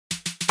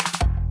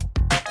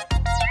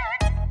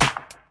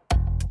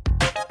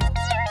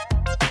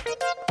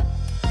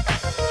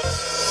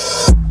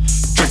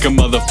Drink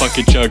a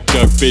motherfucking chug,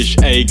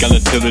 bitch. A gonna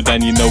tilt it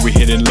and you know we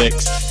hitting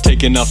licks.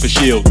 Taking off a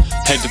shield,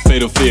 head to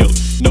fatal field.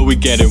 Know we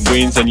getting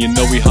wins and you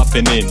know we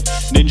hopping in.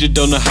 Ninja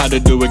don't know how to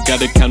do it,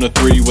 gotta count to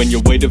 3. When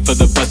you're waiting for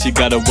the bus, you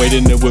gotta wait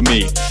in it with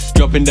me.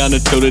 Dropping down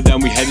and tilt it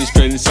down, we heading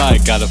straight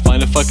inside. Gotta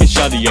find a fucking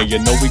shotty, yeah, you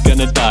know we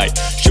gonna die.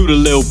 Shoot a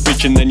little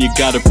bitch and then you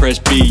gotta press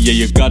B. Yeah,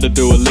 you gotta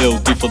do a little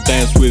default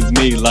dance with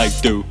me like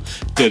do.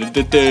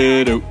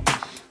 Do-do-do-do-do.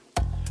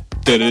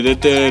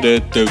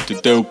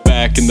 Do-do-do-do-do-do-do.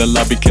 Back in the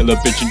lobby, kill a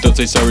bitch and don't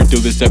say sorry. Do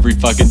this every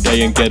fucking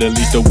day and get at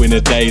least a win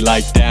a day.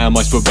 Like damn,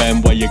 I swear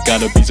Ben, why you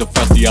gotta be so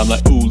frosty? I'm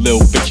like ooh,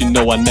 little bitch, you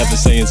know I never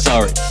saying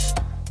sorry.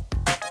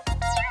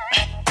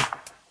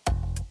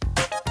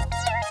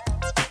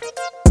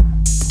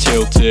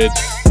 Tilted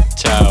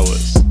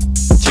towers,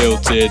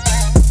 tilted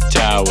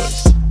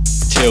towers,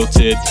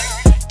 tilted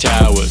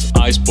towers.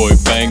 IceBoy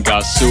bang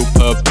got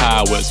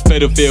superpowers.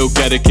 Fatal field,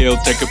 get a kill,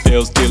 take a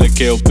pill, steal a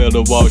kill, build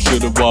a wall,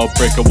 shoot a wall,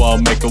 break a wall,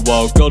 make a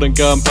wall. Golden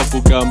gun,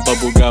 purple gun,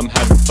 bubble gum,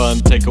 having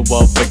fun. Take a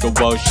wall, pick a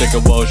wall, shake a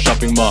wall,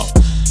 shopping mall.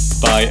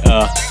 Buy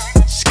a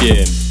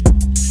skin,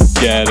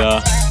 get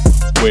a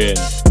win.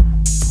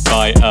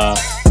 Buy a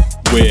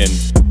win,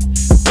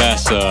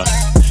 that's a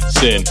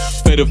sin.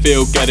 Fatal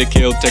field, get a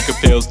kill, take a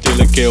pill,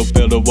 steal a kill,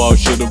 build a wall,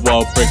 shoot a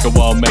wall, break a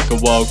wall, make a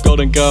wall.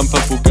 Golden gun,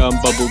 purple gun,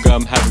 bubble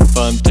gum, having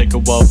fun. Take a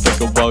wall,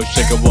 pick a wall,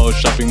 shake a wall,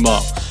 shopping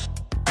mall.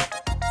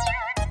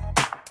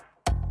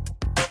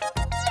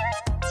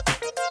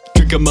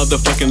 Drink a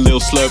motherfucking little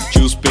slurp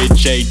juice,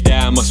 bitch. Hey,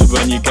 damn, I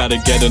swear when you gotta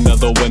get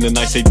another win. And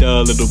I say,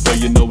 duh, little boy,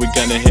 you know we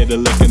gonna hit a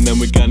lick. And then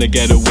we gonna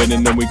get a win,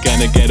 and then we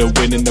gonna get a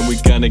win, and then we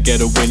gonna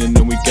get a win, and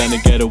then we gonna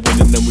get a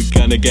win, and then we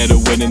gonna get a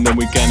win, and then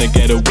we gonna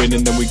get a win,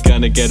 and then we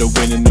gonna get a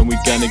win, and then we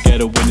gonna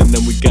get a win, and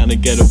then we gonna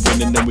get a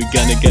win, and then we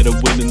gonna get a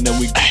win, and then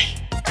we